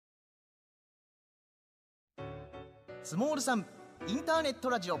スモールさんインターネット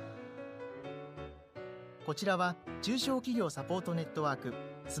ラジオ。こちらは中小企業サポートネットワーク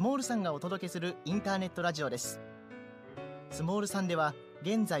スモールさんがお届けするインターネットラジオです。スモールさんでは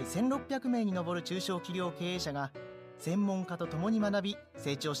現在1600名に上る中小企業経営者が専門家と共に学び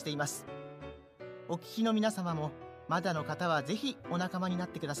成長しています。お聞きの皆様もまだの方はぜひお仲間になっ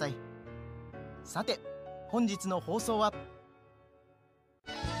てください。さて本日の放送は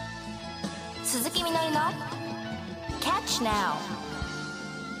鈴木みのるの Catch Now。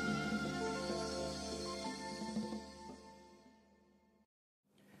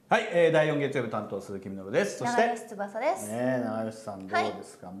 はい、第4月曜日担当鈴木みのるです。そして長吉翼です。長吉さんどうで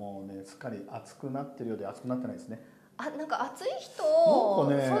すか、もうねすっかり暑くなってるようで暑くなってないですね。なんか暑い人、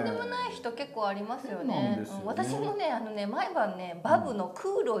なんかねそうでもない人結構ありますよそうなんね。ですよね私もね毎晩ねバブの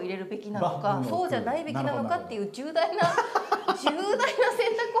クールを入れるべきなのか、バブのクールそうじゃないべきなのかっていう重大な選択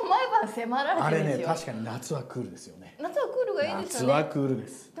を毎晩迫られてるんですよ。確かに夏はクールですよね。夏はクールがいいですよね。夏はクールで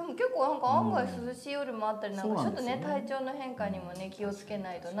す。でも結構なんか案外涼しい夜もあったり、なんかちょっとねそうなんですよね体調の変化にもね気をつけ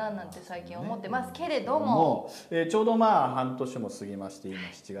ないとななんて最近思ってますけれども、ちょうど半年も過ぎまして今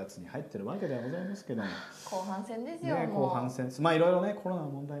7月に入ってるわけではございますけども、後半戦ですよ、ね、もう後半戦いろいろねコロナの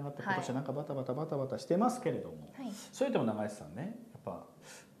問題があって今年はなんかバタバタしてますけれども、はい、それでも長石さんねやっぱ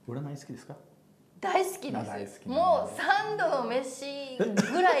占い好きですか？大好きです。大好きなんだもう3度の飯ぐ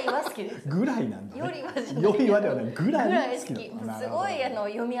らいは好きですぐらいなんだ、ね、よりはじゃないよりはではないぐらぐらい好い好きき。なの。すごい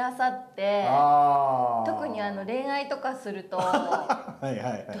読み漁って特に恋愛とかするとはいはいは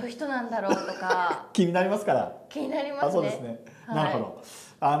いどういう人なんだろうとか気になりますから気になりますね。そうですね、はい、なるほ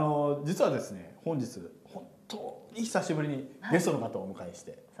ど。実はですね本日本当に久しぶりにゲストの方をお迎えし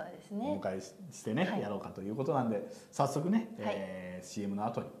て、そうですね、お迎えしてね、はい、やろうかということなんで早速ね、はい、CM の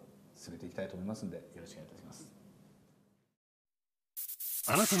後に進めていきたいと思いますのでよろしくお願いいたします。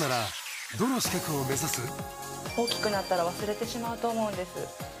あなたならどの資格を目指す？大きくなったら忘れてしまうと思うんです。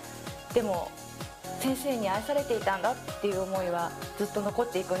でも先生に愛されていたんだっていう思いはずっと残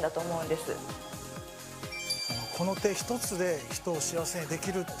っていくんだと思うんです。この手一つで人を幸せにで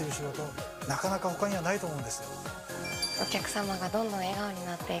きるっていう仕事なかなか他にはないと思うんですよ。お客様がどんどん笑顔に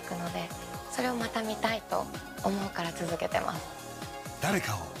なっていくのでそれをまた見たいと思うから続けてます。誰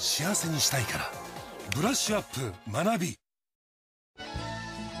かを幸せにしたいからブラッシュアップ学び。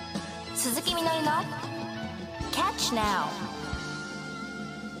鈴木みのるの Catch Now。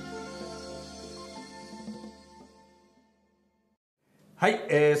 は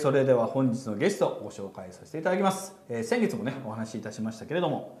い、それでは本日のゲストをご紹介させていただきます。先月もねお話しいたしましたけれど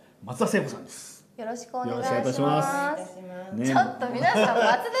も松田聖子さんです。よろしくお願いしよろしくお願いいたします。ね、ちょっと皆さん松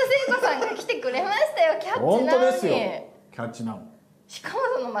田聖子さんが来てくれましたよ。キャッチなのに。本当ですよ、キャッチなの。しかも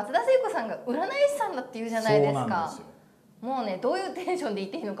その松田聖子さんが占い師さんだって言うじゃないですか。そうなんですよ。もうねどういうテンションで言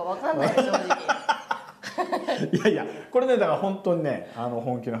っていいのかわかんない正直いやこれねだから本当にね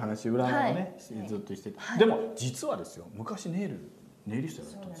本気の話占いをね、はい、ずっとしてて、はい、でも実はですよ昔ネイリスト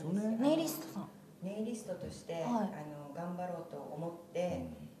やったんですよね。ネイリストさん。ネイリストとして、はい、頑張ろうと思って、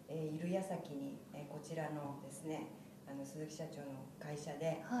いる矢先に、こちらのですね鈴木社長の会社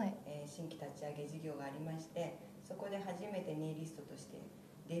で、はい、新規立ち上げ事業がありましてそこで初めてネイリストとして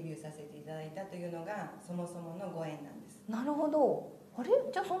デビューさせていただいたというのがそもそものご縁なんです。なるほど。あれ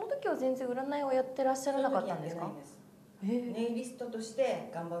じゃあその時は全然占いをやってらっしゃらなかったんですか？ネイリストとして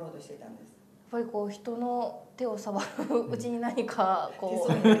頑張ろうとしていたんです。やっぱりこう人の手を触るうちに何かこ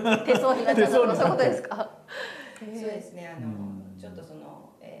う手相になっちゃうとかそういうことですか？そうですね。ちょっとその、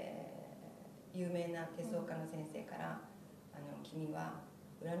有名な手相家の先生から君は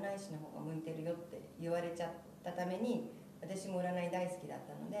占い師の方が向いてるよって言われちゃったために私も占い大好きだっ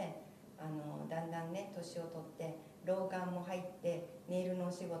たのでだんだんね年を取って老眼も入ってネイルの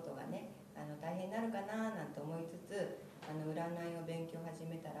お仕事がね大変になるかななんて思いつつ占いを勉強始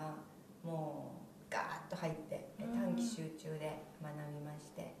めたらもうガーッと入って短期集中で学びま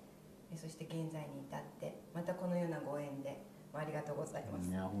してそして現在に至ってまたこのようなご縁でありがとうございます。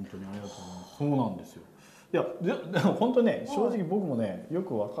いや本当にありがとうございます。そうなんですよ。いやでも本当ね正直僕もねよ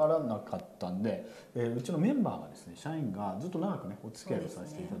く分からなかったんで、うちのメンバーがですね社員がずっと長くねお付き合いをさ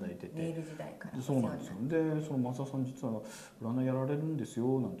せていただいてて、ネイル時代からそうなんですよ。でその松田さん実は占いやられるんです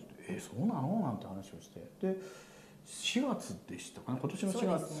よなんて言ってそうなのなんて話をしてで4月でしたかね今年の4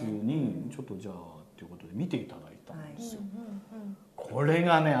月にちょっとじゃあということで見ていただいたんですよ。これ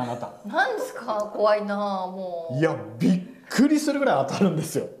がねあなた。なんですか怖いなもう。いやびっくりするぐらい当たるんで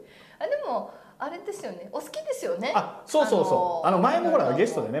すよ。でもあれですよねお好きですよね。そう前もほらゲ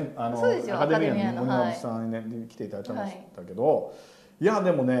ストでねアカデミアの森本さんにね来ていただいたんだけど、いや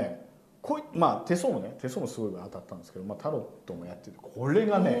でもね手相もすごい当たったんですけどタロットもやっててこれ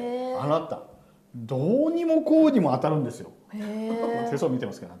がねあなたどうにもこうにも当たるんですよ。へ手相見て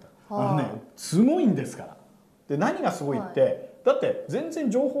ますけど、すごいんですから。で何がすごいって、だって全然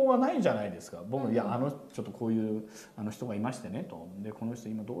情報はないじゃないですか。僕、いやちょっとこういう人がいましてねと、でこの人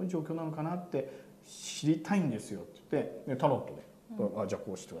今どういう状況なのかなって知りたいんですよって言って、でタロットで、じゃあ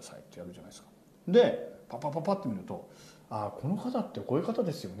こうしてくださいってやるじゃないですか。でパパパパって見ると、この方ってこういう方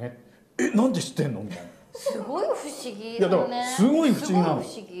ですよね。なんで知ってんのみたいな。すごい不思議いやだかだね。らすごい不思議なの。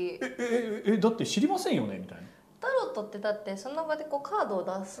すごい不思議。だって知りませんよねみたいな。タロットってだってその場でこうカードを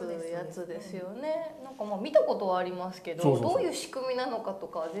出すやつですよね。なんかまあ見たことはありますけど、どういう仕組みなのかと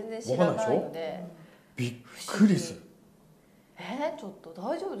かは全然知らないので。びっくりする。ちょっと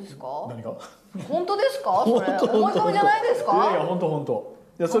大丈夫ですか？何が？本当ですか？それ思い込みじゃないですか？いや本当。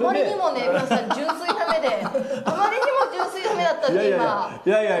あまりにもね、皆さん純粋な目で、あまりにも純粋な目だったんで今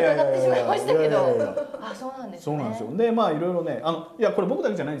疑ってしまいましたけど、そうなんですね。そうなんですよ。でいろいろね、いやこれ僕だ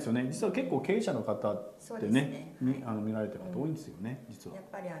けじゃないんですよね。実は結構経営者の方ってね、見られてる方多いんですよね、実は。やっ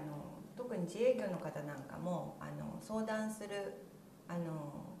ぱり特に自営業の方なんかも相談する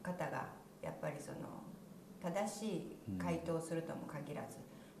方がやっぱりその正しい回答をするとも限らず、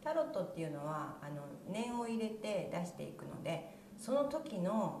タロットっていうのは念を入れて出していくので。その時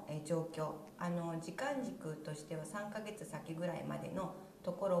の状況、時間軸としては3ヶ月先ぐらいまでの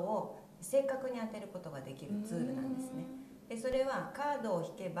ところを正確に当てることができるツールなんですね。でそれはカードを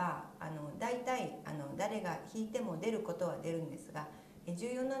引けば大体誰が引いても出ることは出るんですが、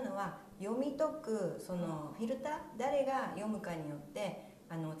重要なのは読み解くそのフィルター、誰が読むかによって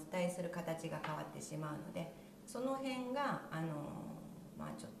お伝えする形が変わってしまうので、その辺が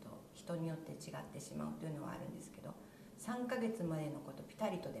ちょっと人によって違ってしまうというのはあるんですけど。3ヶ月までのことピタ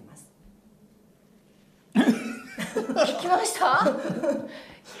リと出ます。聞きました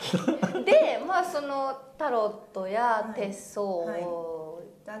で、そのタロットや手相、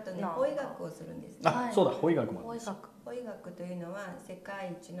あとね、法医学をするんです。そうだ、法医学も。法医学というのは世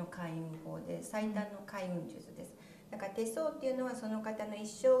界一の開運法で最短の開運術です。だから手相っていうのはその方の一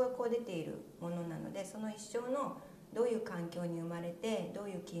生がこう出ているものなので、その一生のどういう環境に生まれてどう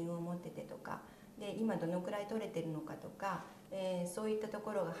いう金運を持っててとか。で今どのくらい取れてるのかとか、そういったと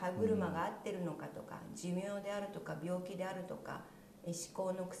ころが歯車が合ってるのかとか、寿命であるとか病気であるとか、思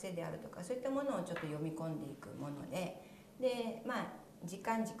考の癖であるとか、そういったものをちょっと読み込んでいくもので、時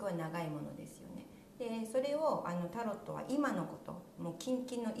間軸は長いものですよね。でそれをタロットは今のこと、もう近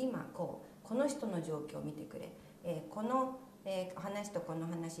々の今この人の状況を見てくれ、この、話とこの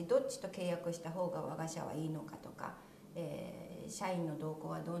話どっちと契約した方が我が社はいいのかとか、社員の動向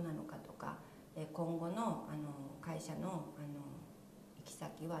はどうなのかとか。今後の会社の行き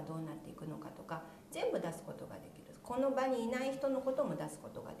先はどうなっていくのかとか全部出すことができる。この場にいない人のことも出すこ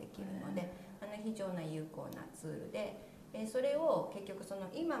とができるので、非常な有効なツールで、それを結局その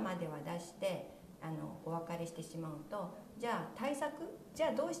今までは出してお別れしてしまうと、じゃあ対策、じゃ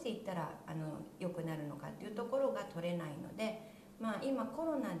あどうしていったら良くなるのかっていうところが取れないので、今コ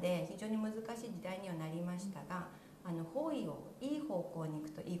ロナで非常に難しい時代にはなりましたが、方位をいい方向に行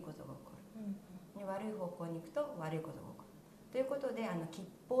くといいことが起こる。悪い方向に行くと悪いことが起こるということで、吉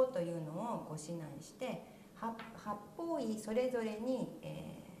報というのをご指南して八方位それぞれに、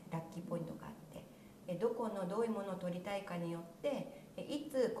ラッキーポイントがあって、どこのどういうものを取りたいかによってい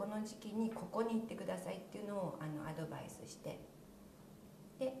つこの時期にここに行ってくださいっていうのをアドバイスして、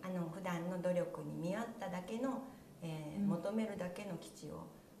で普段の努力に見合っただけの、求めるだけの基地を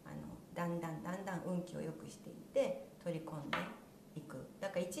だんだん運気を良くしていって取り込んでいく。だ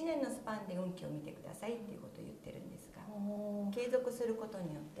から1年のスパンで運気を見てくださいっていうことを言ってるんですが、継続すること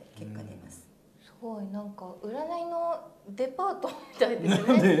によって結果出ます。すごいなんか占いのデパートみたいです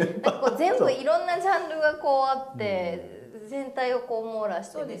ね。なんか全部いろんなジャンルがこうあって、全体をこう網羅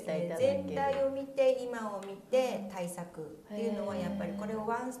してみたいな。全体を見て今を見て対策っていうのはやっぱりこれを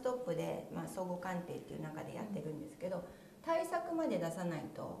ワンストップで、総合鑑定っていう中でやってるんですけど、対策まで出さない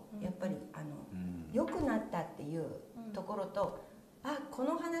とやっぱり良くなったっていうところと、こ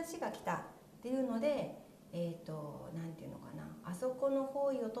の話が来たっていうので、なんていうのかな、あそこの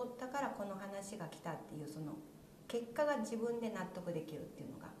方位を取ったからこの話が来たっていうその結果が自分で納得できるってい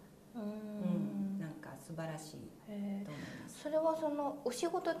うのが、なんか素晴らしいと思います。それはそのお仕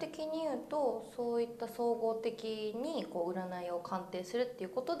事的に言うと、そういった総合的にこう占いを鑑定するっていう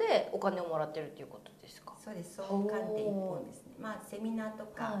ことでお金をもらってるっていうことですか？そうです、総合鑑定一本ですね。セミナーと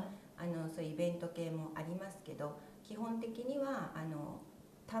か、そういうイベント系もありますけど、基本的には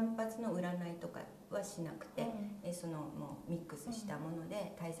単発の占いとかはしなくて、そのもうミックスしたもの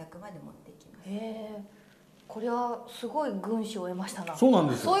で対策まで持っていきます。これはすごい軍師を得ましたな。そうなん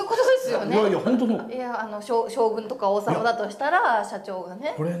ですよ。そういうことですよね。いやいや本当の。いや将軍とか王様だとしたら社長が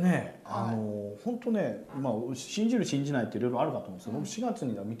ね。これね本当ね、まあ信じる信じないっていろいろあるかと思うんですけど、僕4月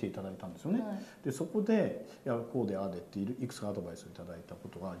に見ていただいたんですよね。でそこでいやこうでああでっていくつかアドバイスをいただいたこ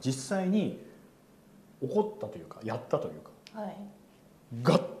とが実際に起こったというかやったというか、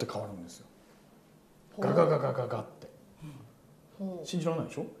ガッて変わるんですよ。ガガガガガガって。信じられない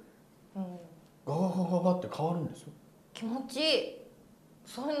でしょ。ガガガガガって変わるんですよ。気持ちいい。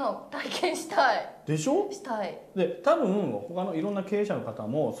そういうの体験したい。でしょ。したい。で多分他のいろんな経営者の方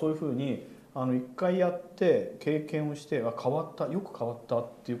もそういうふうに一回やって経験をして変わったよく変わったっ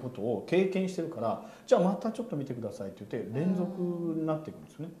ていうことを経験してるからじゃあまたちょっと見てくださいって言って連続になっていくんで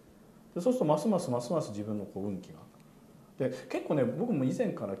すよね。でそうするとますます自分の運気が。で結構ね僕も以前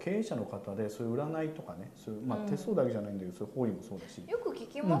から経営者の方でそういう占いとかねそういう、手相だけじゃないんだけどそういう方位もそうだしよく聞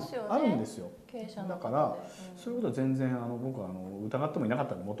きますよね、あるんですよ。経営者のだからそういうことは全然僕は疑ってもいなかっ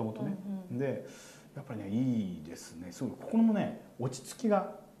たんでもともとね。でやっぱりねいいですね。すごい心のね落ち着きが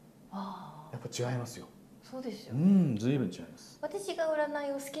やっぱ違いますよ。そうですよ。随分違います。私が占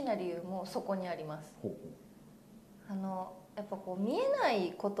いを好きな理由もそこにあります。やっぱこう見えな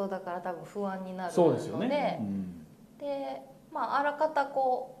いことだから多分不安になるので。そうですよね。であらかた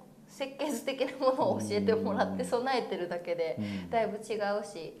こう設計図的なものを教えてもらって備えてるだけでだいぶ違う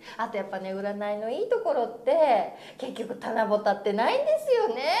し、あとやっぱね占いのいいところって結局棚ぼたってないんです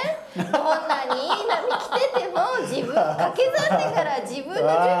よね。どんなにいい波来てても自分掛け算でから自分の準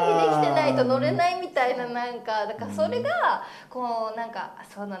備できてないと乗れないみたいなだからそれがこう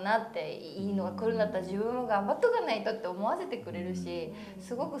そうだなっていいのが来るんだったら自分も頑張っとかないとって思わせてくれるし、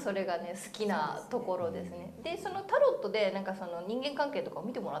すごくそれがね好きなところですね。でそのタロットでその人間関係とかを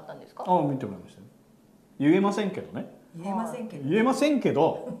見てもらったんですか？見てもらいましたよ。言えませんけどね。言えませんけど。言えませんけ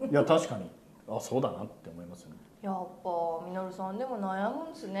ど、いや確かにそうだなって思いますよね。やっぱみのるさんでも悩む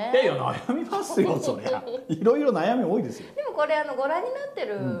んですね。いや悩みますよそりゃ。いろいろ悩み多いですよ。でもこれご覧になって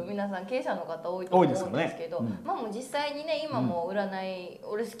る皆さん経営者の方多いと思うんですけど、もう実際にね今も占い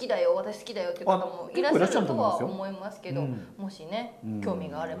俺好きだよ私好きだよっていう方もいらっしゃるとは思いますけど、もしね興味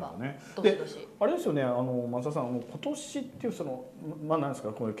があればどしどし。あれですよね松田さん今年っていうなんですか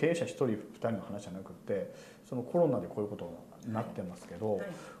こう経営者1人2人の話じゃなくてコロナでこういうことになってますけど。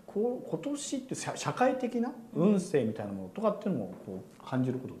今年って社会的な運勢みたいなものとかっていうのもこう感じ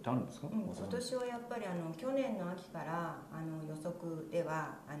ることってあるんですか？今年はやっぱり去年の秋から予測で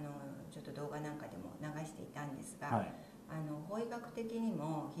はちょっと動画なんかでも流していたんですが、法医学的に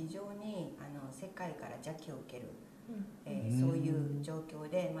も非常に世界から邪気を受ける、そういう状況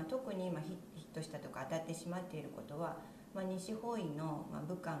で、特に今ヒットしたとか当たってしまっていることは、西方位の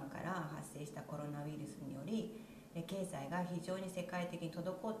武漢から発生したコロナウイルスにより経済が非常に世界的に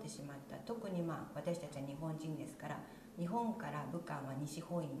滞ってしまった。特に私たちは日本人ですから日本から武漢は西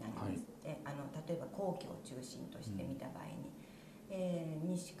方位になります、例えば皇居を中心として見た場合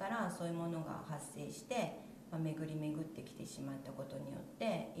に、西からそういうものが発生して、巡り巡ってきてしまったことによっ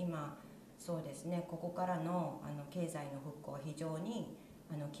て今そうですねここからの経済の復興は非常に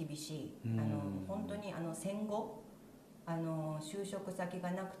厳しい。本当に戦後就職先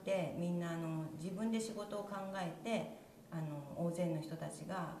がなくてみんな自分で仕事を考えて大勢の人たち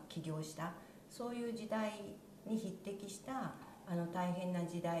が起業したそういう時代に匹敵した大変な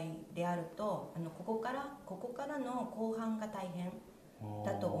時代であるとここからの後半が大変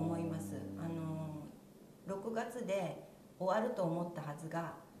だと思います。6月で終わると思ったはず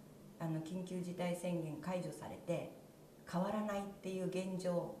が緊急事態宣言解除されて変わらないっていう現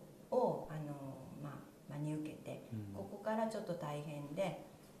状を真に受けて、ここからちょっと大変で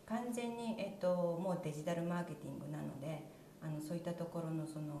完全に、もうデジタルマーケティングなのでそういったところの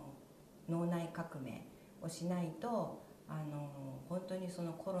脳内革命をしないと本当に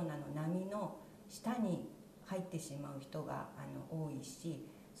コロナの波の下に入ってしまう人が多いし、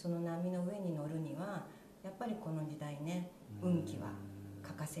その波の上に乗るにはやっぱりこの時代ね運気は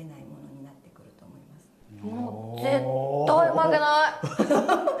欠かせないものになってくると思います。もう絶対負けな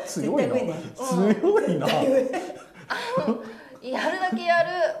い強いな強いなやるだけやる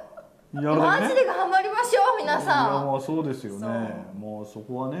マジで頑張りましょう皆さん。そうですよね。もうそ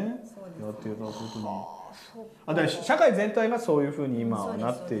こはねやっていただくことにだから社会全体がそういうふうに今は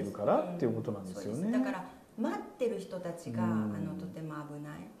なっているからっていうことなんですよね。だから待ってる人たちがとても危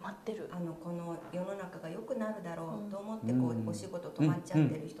ない。待ってるこの世の中が良くなるだろうと思ってお仕事止まっちゃっ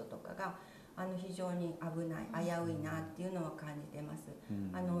てる人とかが非常に危ない危ういなっていうのは感じてます。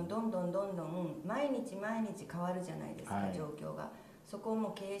どんどん毎日変わるじゃないですか、状況が。そこ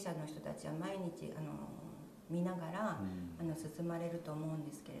も経営者の人たちは毎日見ながら進まれると思うん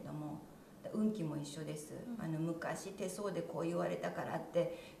ですけれども、運気も一緒です。昔手相でこう言われたからっ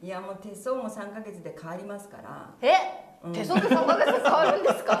て、いやもう手相も3ヶ月で変わりますから。手相で3ヶ月で変わるんで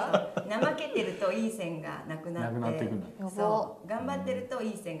すか？怠けてるといい線がなくなっていくんだ。そう頑張ってると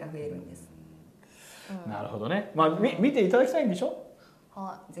いい線が増えるんです。なるほどね。まあ見ていただきたいんでしょ。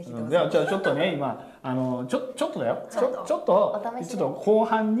ぜひどうぞ。じゃあちょっとね、今ちょっとだよ。ちょっと後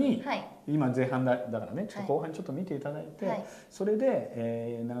半に、今前半だからね、ちょっと後半ちょっと見ていただいて、それ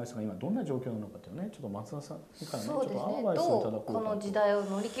で永井さんが今どんな状況なのかっていうね、ちょっと松田さんからねちょっとアドバイスをいただこうかと。この時代を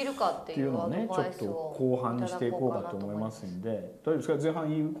乗り切るかっていうアドバイスをちょっと後半にしていこうかと思いますんで、大丈夫ですか？前半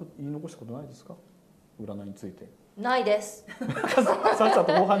言い残したことないですか？占いについて。ないです。さっさ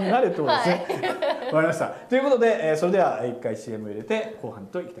と後半になれってことですね。わかりました。ということで、それでは一回 CM を入れて後半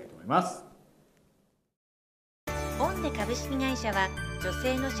といきたいと思います。オンデ株式会社は女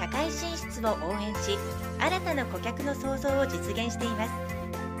性の社会進出を応援し、新たな顧客の創造を実現していま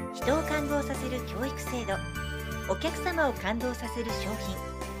す。人を感動させる教育制度、お客様を感動させる商品、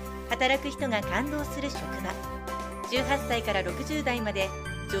働く人が感動する職場、18歳から60代まで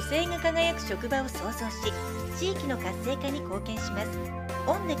女性が輝く職場を創造し、地域の活性化に貢献します。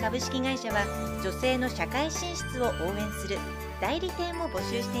オンデ株式会社は女性の社会進出を応援する代理店を募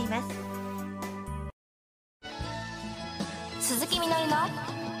集しています。鈴木みのりの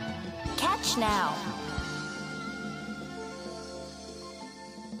Catch Now。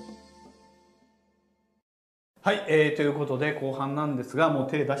 はい、ということで後半なんですが、もう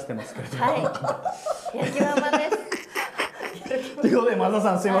手出してますけれども、やる気満々です。ということで松田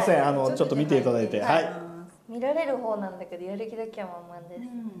さんすいません、ちょっと見ていただいて、見られる方なんだけどやる気だけは満々です。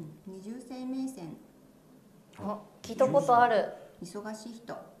二重生命線。聞いたことある。忙しい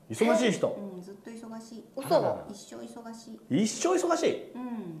人。忙しい人。ずっと忙しい。嘘。一生忙し一い。生忙しい。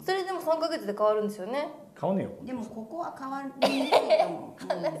それでも3ヶ月で変わるんですよね。変わんねえよ。でもここは変わりにくいと思う。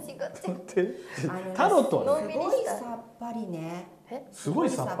話がタロットはすごいさっぱりね。すごい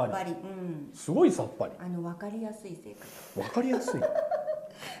さっぱり。すごいさっぱり。分かりやすい性格。わかりやすい。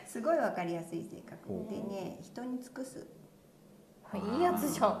すごい分かりやすい性格でね、人に尽くす。いいや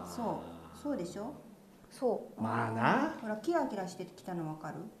つじゃん。そうでしょ。そう。まあな。ほらキラキラしてきたの分か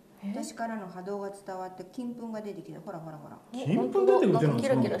る？私からの波動が伝わって金粉が出てきて、ほら。金粉出てきてるんですか？キ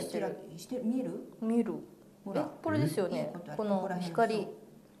ラキラしてる。見える？見える。ほらこれですよね。この光。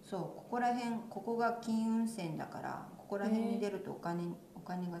そう、ここら辺、ここが金運線だから、ここら辺に出るとお金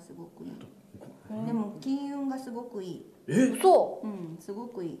がすごくいい。でも金運がすごくいい。そう。すご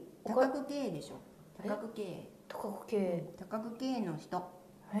くいい。多角経営でしょ。多角経営。多角経営。多角経営の人。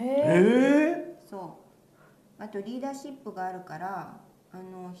そう。あとリーダーシップがあるから、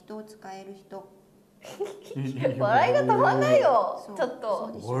人を使える人。笑いが止まんないよ。ちょっ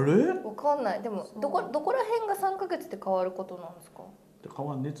と。あれ？わかんない。でもどこら辺が3ヶ月で変わることなんですか？変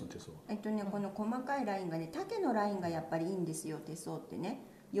わんねえっつってそう。この細かいラインがね、縦のラインがやっぱりいいんですよ、手相ってね。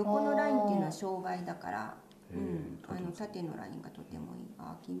横のラインっていうのは障害だから、縦のラインがとてもいい。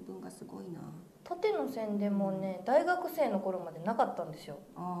金粉がすごいな。縦の線でもね、大学生の頃までなかったんですよ。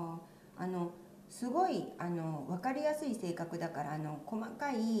すごい分かりやすい性格だから、細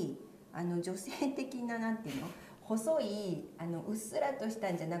かい女性的ななんていうの、細いうっすらとした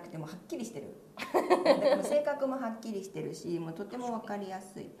んじゃなくてもはっきりしてる。性格もはっきりしてるし、もうとても分かりや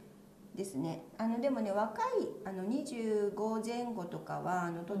すいですね。でもね、若い25前後とか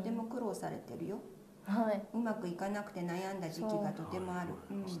はとても苦労されてるよ。うまくいかなくて悩んだ時期がとてもある。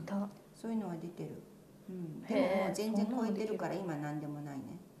そういうのは出てる。でももう全然超えてるから今何でもない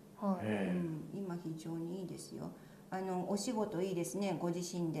ね。今非常にいいですよ。お仕事いいですね。ご自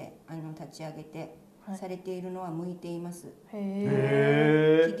身で立ち上げてされているのは向いています。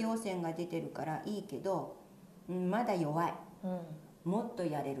企業線が出てるからいいけど、まだ弱い。もっと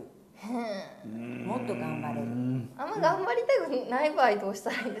やれる。もっと頑張れる。あんま頑張りたくない場合どうし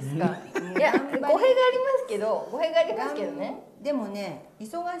たらいいですか？いや、語弊がありますけどね。でもね、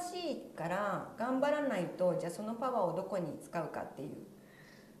忙しいから頑張らないと、じゃあそのパワーをどこに使うかってい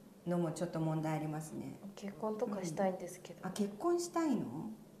うのもちょっと問題ありますね。結婚とかしたいんですけど。結婚したいの？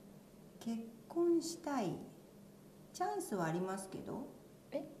結婚したい。チャンスはありますけど。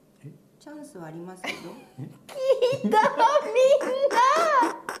チャンスはありますけど。聞いた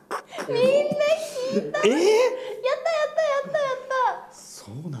みんな聞いた。やった。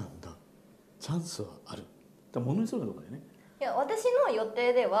そうなんだ。チャンスはある。ものにするのとかでね。いや、私の予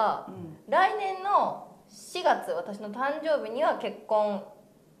定では、来年の4月、私の誕生日には結婚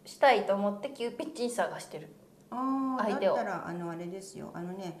したいと思って急ピッチに探してる。だったらあれですよ。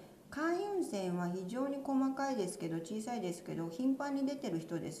開運線は非常に細かいですけど小さいですけど頻繁に出てる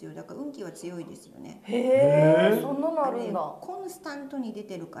人ですよ。だから運気は強いですよね。へえ、そんなのあるんだ。コンスタントに出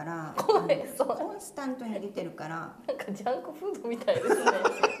てるからコンスタントに出てるからなんかジャンクフードみたいですね。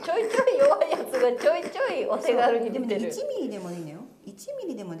ちょいちょい弱いやつがちょいちょいお手軽に出てる。でも1ミリでもいいのよ。1ミ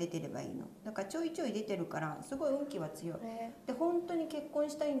リでも出てればいいの。だからちょいちょい出てるからすごい運気は強い。で本当に結婚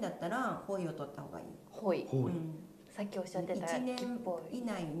したいんだったらホイを取った方がいい。ホイ。さっきおっしゃってた1年以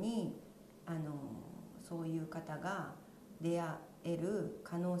内にそういう方が出会える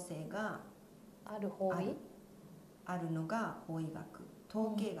可能性がある方位あるのが法医学、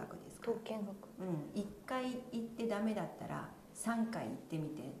統計学ですから。統計学。1回行ってダメだったら3回行ってみ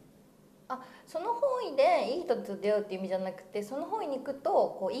て。その方位でいい人と出会うっていう意味じゃなくて、その方位に行くと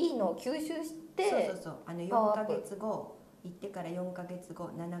こういいのを吸収して、そう4ヶ月後行ってから4ヶ月後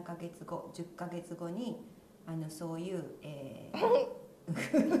7ヶ月後10ヶ月後にそういう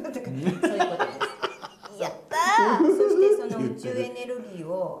そういうことです。やったー。そしてその宇宙エネルギー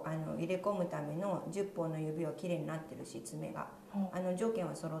を入れ込むための10本の指はきれいになってるし、爪が条件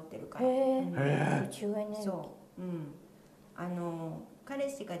は揃ってるから。宇宙エネルギー。そう。彼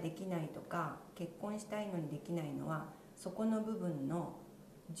氏ができないとか結婚したいのにできないのはそこの部分の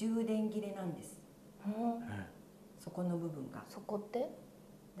充電切れなんです。そこの部分が。そこって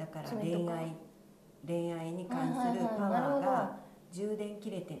だから恋愛に関するパワーが充電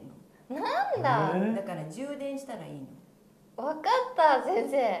切れてんの。なんだ。だから充電したらいいの。わかった先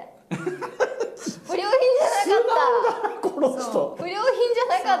生。不良品じゃなかった。この人。不良品じ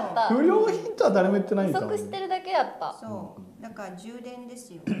ゃなかった。不良品とは誰も言ってないんだ。不足してるだけやった。そうだから充電で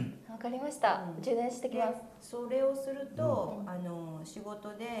すよ。わかりました。充電してきます。それをすると仕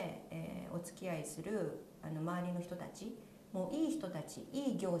事でお付き合いする周りの人たち、もういい人たち、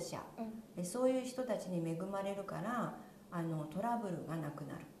いい業者、そういう人たちに恵まれるからトラブルがなく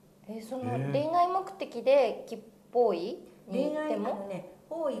なる。その恋愛目的で吉報医に行っても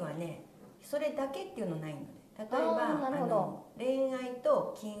方位はねそれだけっていうのないので、例えば恋愛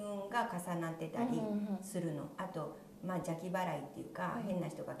と金運が重なってたりするの、あと邪気払いっていうか変な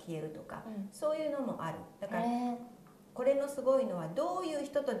人が消えるとか、そういうのもある。だからこれのすごいのはどういう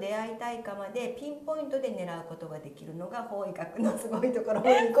人と出会いたいかまでピンポイントで狙うことができるのが法医学のすごいところ。すご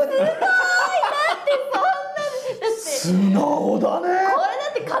い。だってそんな素直だね。これだ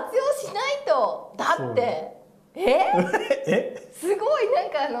って活用しないと。だってすごいなん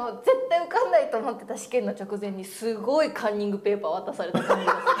か絶対受かんないと思ってた試験の直前にすごいカンニングペーパー渡された感じ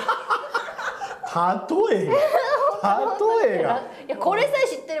がする。例えがいやこれさえ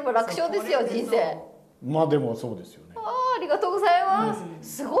知ってれば楽勝ですよ人生。まあでもそうですよね。ありがとうございま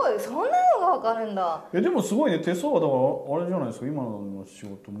す。すごいそんなのがわかるんだ。でもすごいね。手相はだからあれじゃないですか。今の仕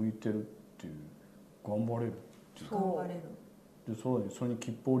事向いてるっていう、頑張れるっていう。頑張れる。でそれに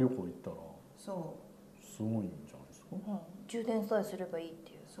吉報旅行行ったらそうすごいんじゃないですか。充電さえすればいいっ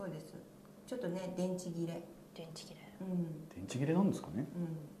ていう。そうです。ちょっとね電池切れ。電池切れ。電池切れなんですかね。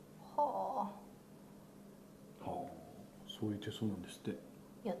はあ。そういう手相なんですって。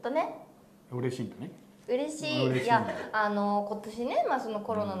やったね。嬉しいんだね。嬉しい。いや今年ね、その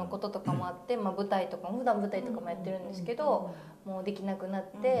コロナのこととかもあって、舞台とかも普段舞台とかもやってるんですけど、もうできなくなっ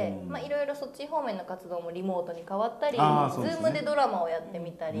て、いろいろそっち方面の活動もリモートに変わったり、Zoom でドラマをやって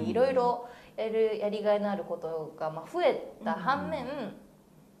みたり、いろいろやりがいのあることが増えた反面、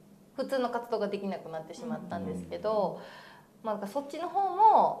普通の活動ができなくなってしまったんですけど、そっちの方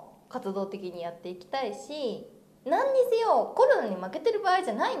も活動的にやっていきたいし、何にせよコロナに負けてる場合じ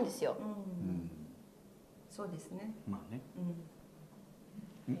ゃないんですよ。そうですね。まあね。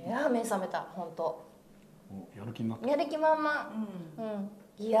いや目覚めた本当。やる気になった。やる気満々。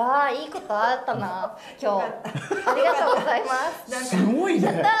いやいいことあったな今日。ありがとうございます。すごい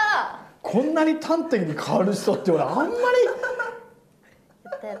ね。こんなに端的に変わる人って俺あんまり。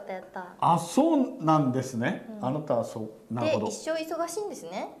やったあ、そうなんですね。あなたはそう。なるほど。で一生忙しいんです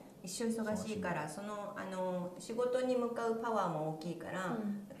ね。一生忙しいから仕事に向かうパワーも大きいから、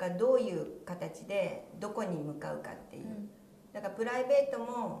だからどういう形でどこに向かうかっていう、だからプライベート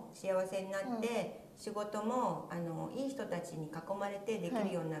も幸せになって、仕事もいい人たちに囲まれてでき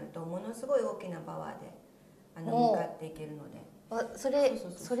るようになると、ものすごい大きなパワーで向かっていけるので、それ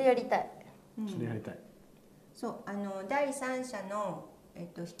やりたい。それやりたい。そう第三者の引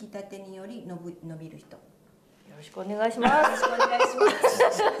き立てにより伸びる人。よろしくお願いします。よろしくお願いしま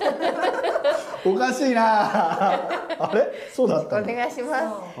す。おかしいな。あれ？そうだった。お願いしま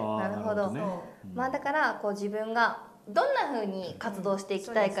す。なるほど。だから自分がどんな風に活動していき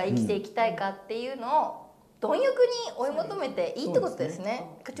たいか、生きていきたいかっていうのを貪欲に追い求めていいってことです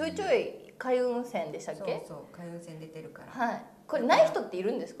ね。ちょいちょい開運線でしたっけ？そう開運線出てるから。はい。これない人ってい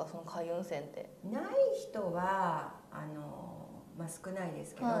るんですか、その開運線って。ない人はまあ、少ないで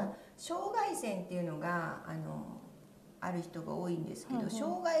すけど、障害線っていうのがある人が多いんですけど、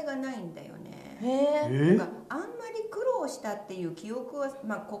障害がないんだよね。なんかあんまり苦労したっていう記憶は、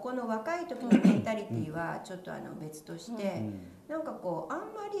まあ、ここの若い時のメンタリティーはちょっと別として、なんかこうあん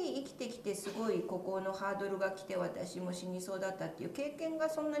まり生きてきてすごいここのハードルが来て私も死にそうだったっていう経験が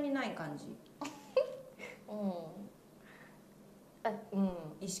そんなにない感じ。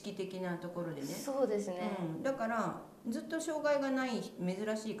意識的なところでね。そうですね、だからずっと障害がない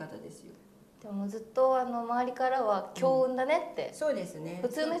珍しい方ですよ。でもずっと周りからは強運だねって、そうですね、普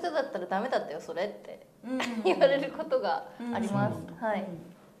通の人だったらダメだったよそれって言われることがあります。はい、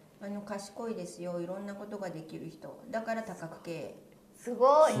賢いですよ、いろんなことができる人だから多角経営。す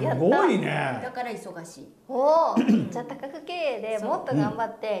ごい、やった。すごいね。だから忙しい。おお、じゃあ多角経営でもっと頑張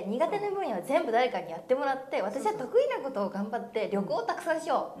って、苦手な分野は全部誰かにやってもらって、私は得意なことを頑張って旅行をたくさんし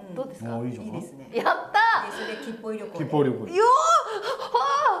よう。どうですか？いいじゃん。いいですね。やった。それで吉報旅行。吉報旅行。よー、は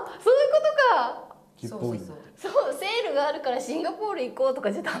あ、そういうことか。そうセールがあるからシンガポール行こうと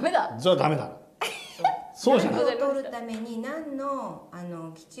かじゃダメだ。じゃあダメだ。そうじゃない。基地を取るために何の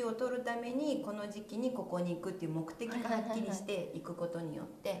基地を取るためにこの時期にここに行くっていう目的がはっきりしていくことによっ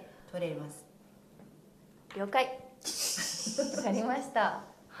て取れます。了解。わかりました。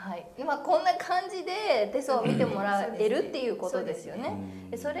はい。今こんな感じで手相を見てもらえるっていうことですよね。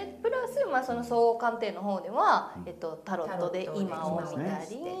それプラスその総合鑑定の方ではタロットで今を見た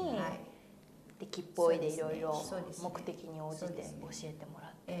り、で吉報医でいろいろ目的に応じて教えてもら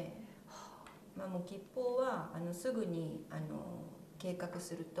って。まあ、もう吉報はすぐに計画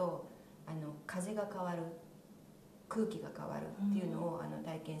すると風が変わる、空気が変わるっていうのを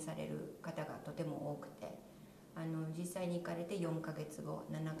体験される方がとても多くて、実際に行かれて4ヶ月後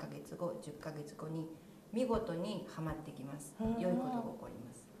7ヶ月後10ヶ月後に見事にはまってきます。良いことが起こり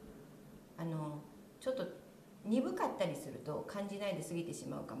ます。ちょっと鈍かったりすると感じないで過ぎてし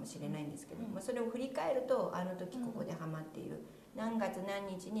まうかもしれないんですけど、まあ、それを振り返るとあの時ここでハマっている、何月何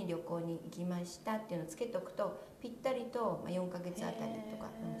日に旅行に行きましたっていうのをつけておくとぴったりと4ヶ月あたりと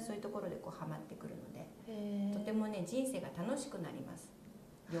か、そういうところでこうハマってくるので、とてもね人生が楽しくなります。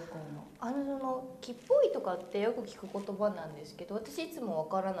旅行もその吉報医とかってよく聞く言葉なんですけど、私いつもわ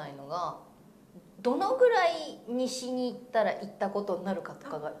からないのがどのぐらい西に行ったら行ったことになるかと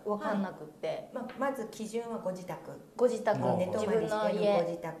かが分かんなくって、まず基準はご自宅、自分の家ご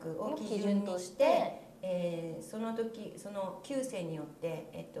自宅を基準にして、その時その旧世によっ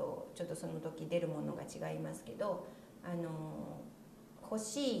て、ちょっとその時出るものが違いますけど、欲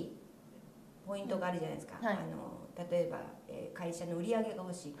しいポイントがあるじゃないですか。例えば、会社の売り上げが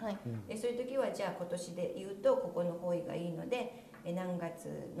欲しい、でそういう時はじゃあ今年で言うとここの方位がいいので何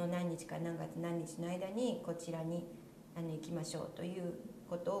月の何日から何月何日の間にこちらに行きましょうという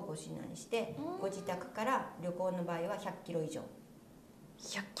ことをご指南して、ご自宅から旅行の場合は100キロ以上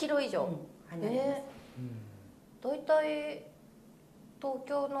100キロ以上、離れます。だいたい東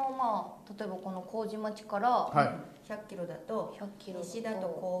京の例えばこの麹町から100キロだと、西だと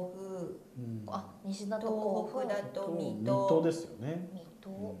甲府、西だと甲府、東北だと水戸ですよね。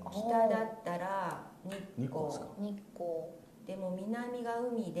北だったら日光。でも南が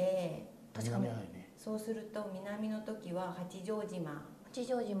海で、確かにそうすると南の時は八丈島、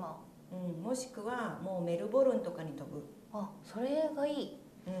もしくはもうメルボルンとかに飛ぶ。それがいい。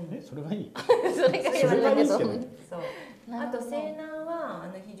それがいい。それがいいんだけど。あと西南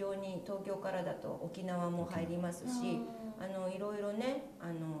は非常に東京からだと沖縄も入りますし、いろいろね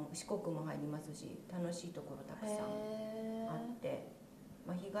四国も入りますし、楽しいところたくさんあって、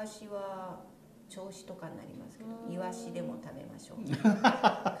東は銚子とかになりますけど、イワシでも食べましょうみたい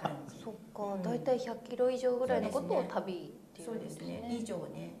な感じ。そっか、だいたい100キロ以上ぐらいのことを旅っていうんですね。以上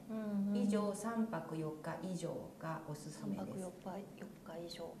ね、以上3泊4日以上がおすすめです。3泊4日以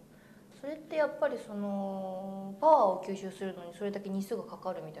上。それってやっぱりそのパワーを吸収するのにそれだけ日数がか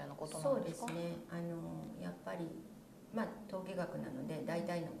かるみたいなことなんですか？そうですね。やっぱり統計学なので大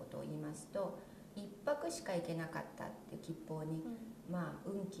体のことを言いますと、1泊しか行けなかったっていう吉報に、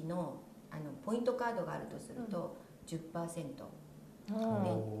運気のポイントカードがあるとすると 10%、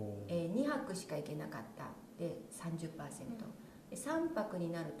で、2泊しか行けなかったで 30%、で3泊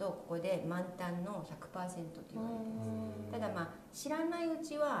になるとここで満タンの 100% と言われています。ただ知らないう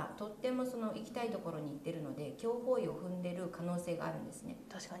ちはとってもその行きたいところに行ってるので強法位を踏んでる可能性があるんですね。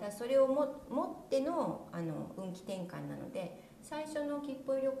確かに。それを持っての運気転換なので、最初の吉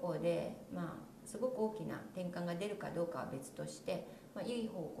報旅行ですごく大きな転換が出るかどうかは別として、いい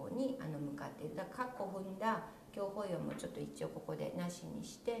方向に向かっている。だから過去踏んだ強法位をもうちょっと一応ここでなしに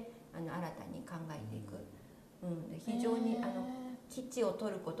して新たに考えていく。非常に基地を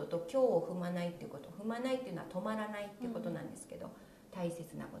取ることと今日を踏まないっていうこと、踏まないっていうのは止まらないっていうことなんですけど、大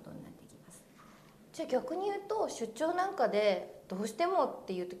切なことになってきます。じゃあ逆に言うと出張なんかでどうしてもっ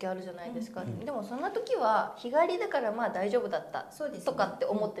ていう時あるじゃないですか、でもそんな時は日帰りだからまあ大丈夫だったとかって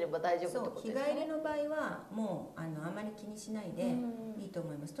思ってれば大丈夫ってことですね。日帰りの場合はもうあまり気にしないでいいと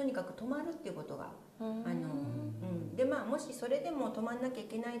思います。とにかく泊まるっていうことがでもしそれでも泊まんなきゃい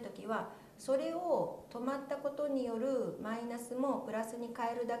けない時はそれを泊まったことによるマイナスもプラスに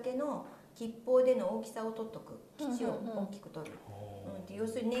変えるだけの吉報での大きさを取っとく、基地を大きく取る、要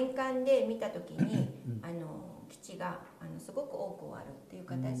するに年間で見た時に基地がすごく多くあるっていう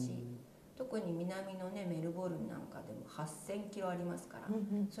形、特に南のねメルボルンなんかでも8000キロありますから、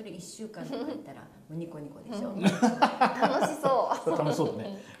それ1週間とか行ったらもうニコニコでしょ楽しそう楽しそうだ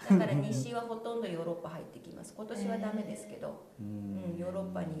ねだから西はほとんどヨーロッパ入ってきます。今年はダメですけど、ヨーロ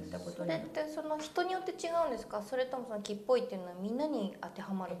ッパに行ったことによって。それってその人によって違うんですか、それともその木っぽいっていうのはみんなに当て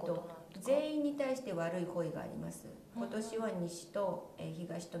はまることなんですか？全員に対して悪い方位があります。今年は西と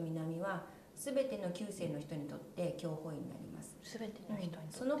東と南は全ての9星の人にとって強方位になります。全ての人にとっ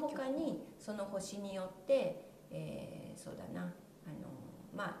て、その他にその星によって、そうだな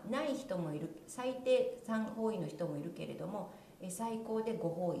ない人もいる、最低3方位の人もいるけれども、最高で5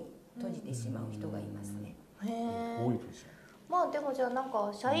方位閉じてしまう人がいますね。まあでもじゃあなん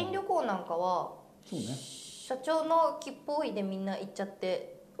か社員旅行なんかは、社長の吉報位でみんな行っちゃっ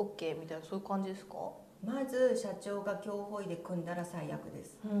て OK みたいな、そういう感じですか？まず社長が強方位で組んだら最悪で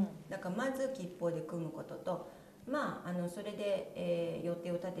す、だからまず吉報で組むことと、それで、予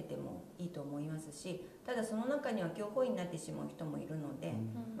定を立ててもいいと思いますし、ただその中には強方位になってしまう人もいるので、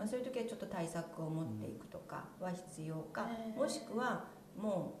そういう時はちょっと対策を持っていくとかは必要か、もしくは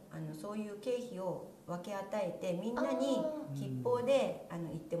もうそういう経費を分け与えてみんなに吉報で行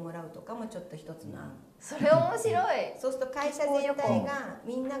ってもらうとかもちょっと一つの案。それ面白い。そうすると会社全体が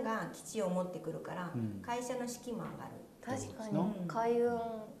みんなが基地を持ってくるから、会社の士気も上がる。確かに開運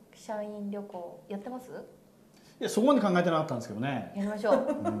社員旅行やってます？いや、そこまで考えてなかったんですけどね。やりましょ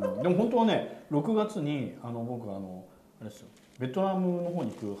う。でも本当はね、6月に僕あれですよ、ベトナムの方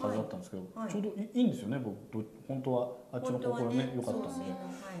に行くはずだったんですけど、ちょうどいいんですよね。僕本当はあっちの方向ね良かったんで、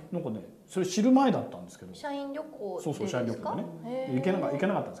なんかねそれ知る前だったんですけど。社員旅行そう社員旅行ね。行けなかった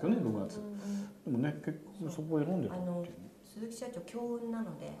んですけどね、6月。でもね結構そこを選んでたっていう。鈴木社長強運な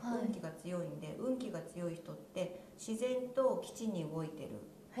ので、運気が強いんで、運気が強い人って自然と基地に動いてる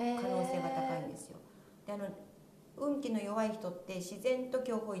可能性が高いんですよ。で運気の弱い人って自然と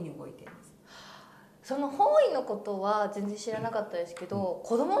強方位に動いてるんです。その方位のことは全然知らなかったですけど、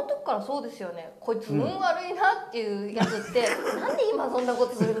子供の時からそうですよね。こいつ運悪いなっていうやつって、なんで今そんなこ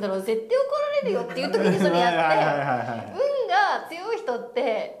とするんだろう、絶対怒られるよっていう時にそれやって、運が強い人っ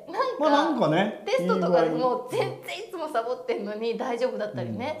てなんかね、テストとかでも全然いつもサボってんのに大丈夫だった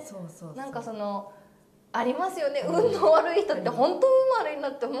りね、なんかありますよね。運の悪い人って本当運悪いな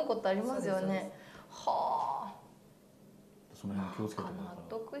って思うことありますよね。はあ、その辺気をつけてください。納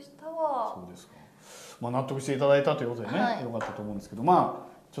得したわ。そうですか。納得していただいたということでね、良かったと思うんですけど、ち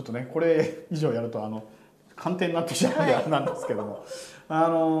ょっとねこれ以上やると鑑定になってしまうのであれなんですけども、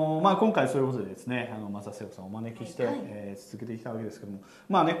今回そういうことでですね、松田聖子さんをお招きして、続けてきたわけですけども、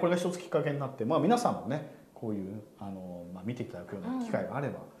これが一つきっかけになって、皆さんもねこういう見ていただくような機会があれ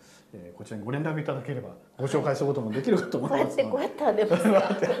ば、こちらにご連絡いただければご紹介することもできるかと思いますので。こうやってこうやったら出ます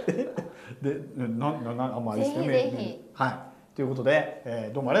か？で、ぜひぜひ。はい。ということで、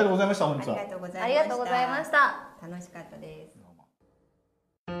どうもありがとうございました。本日は。ありがとうございました。楽しかったです。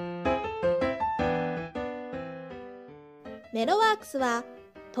メロワークスは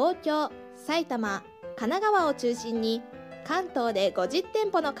東京、埼玉、神奈川を中心に関東で50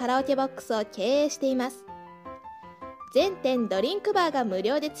店舗のカラオケボックスを経営しています。全店ドリンクバーが無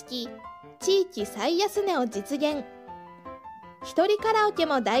料でつき、地域最安値を実現。一人カラオケ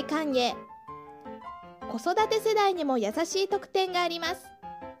も大歓迎。子育て世代にも優しい特典があります。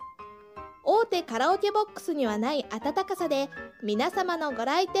大手カラオケボックスにはない温かさで皆様のご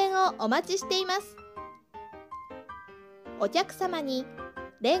来店をお待ちしています。お客様に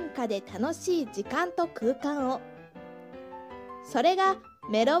廉価で楽しい時間と空間を。それが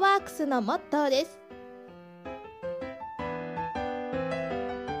メロワークスのモットーです。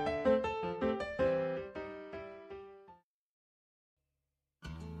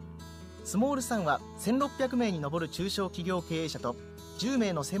スモールさんは1600名に上る中小企業経営者と10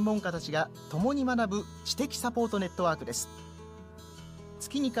名の専門家たちが共に学ぶ知的サポートネットワークです。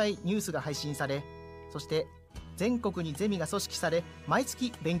月2回ニュースが配信され、そして全国にゼミが組織され、毎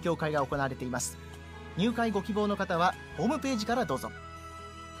月勉強会が行われています。入会ご希望の方はホームページからどうぞ。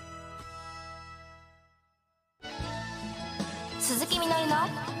の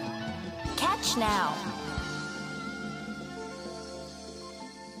Catch Now。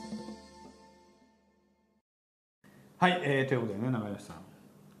はい、ということでね、長吉さん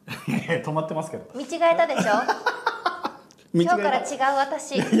止まってますけど、見違えたでしょ今日から違う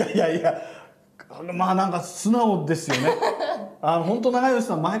私。いやまあなんか素直ですよね本当長吉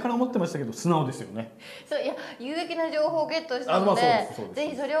さん前から思ってましたけど素直ですよね。そういや有益な情報をゲットしたので、ぜ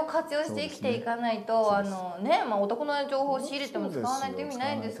ひそれを活用して生きていかないと、お得な情報を仕入れても使わないと意味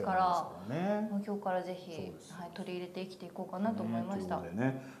ないですから、もう今日からぜひ、取り入れて生きていこうかなと思いました。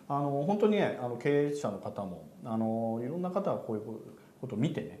本当にね経営者の方もいろんな方がこういうことを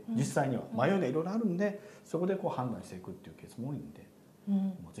見てね、実際には迷いがいろいろあるんで、そこでこう判断していくっていうケースも多いんで、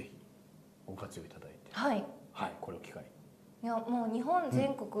ぜひご活用いただいて、はいこれを機会に。いやもう日本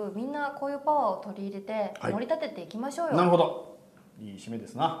全国、みんなこういうパワーを取り入れて盛り立てていきましょうよ。なるほど、いい締めで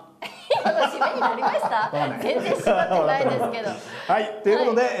すな。今の締めになりました全然締まってないですけどはい、というこ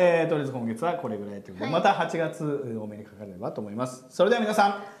とで、とりあえず今月はこれぐらいということで、また8月お目にかかれればと思います。それでは皆さ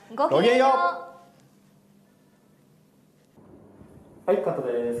んごきげんよう。はい、カット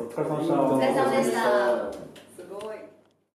です。お疲れ様でした。お疲れ様でした。すごい。